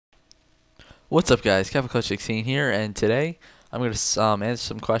What's up, guys? KevinCoach16 here, and today I'm going to answer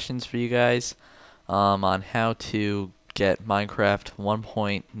some questions for you guys on how to get Minecraft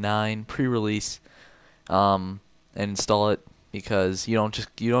 1.9 pre-release and install it, because you don't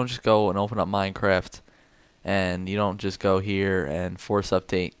just go and open up Minecraft, and you don't just go here and force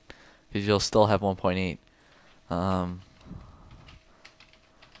update, because you'll still have 1.8.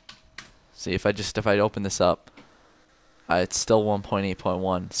 See, if I open this up, it's still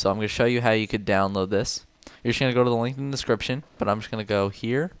 1.8.1. So I'm going to show you how you could download this. You're just going to go to the link in the description, but I'm just going to go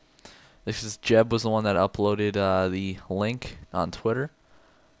here. Jeb was the one that uploaded the link on Twitter.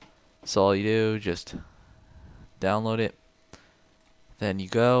 So all you do, just download it. Then you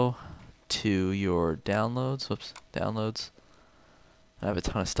go to your downloads. Whoops, downloads. I have a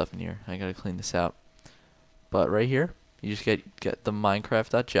ton of stuff in here. I got to clean this out. But right here, you just get the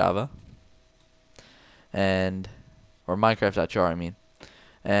Minecraft.java or Minecraft.jar, I mean,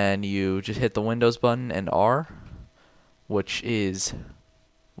 and you just hit the Windows button and R, which is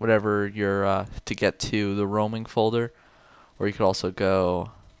whatever your to get to the roaming folder, or you could also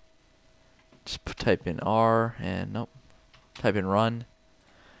go just type in R and nope, type in run,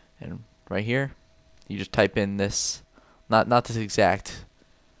 and right here you just type in this, not this exact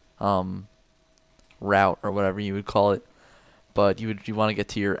route or whatever you would call it, but you want to get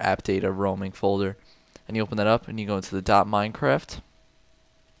to your app data roaming folder. And you open that up and you go into the .minecraft.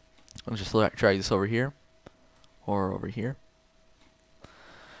 I'll just drag this over here or over here.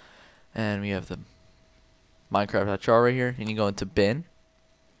 And we have the Minecraft.jar right here, and you go into bin.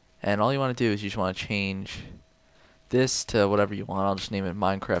 And all you want to do is you just want to change this to whatever you want. I'll just name it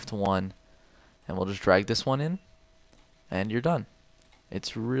Minecraft 1, and we'll just drag this one in, and you're done.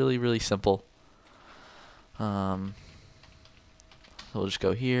 It's really, really simple. So we'll just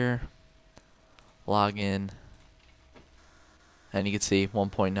go here, log in, and you can see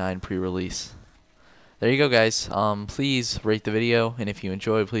 1.9 pre-release. There you go, guys. Please rate the video, and if you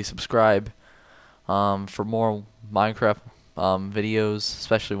enjoy, please subscribe for more Minecraft videos,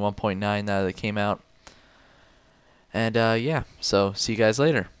 especially 1.9 now that it came out. And yeah, so see you guys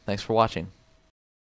later. Thanks for watching.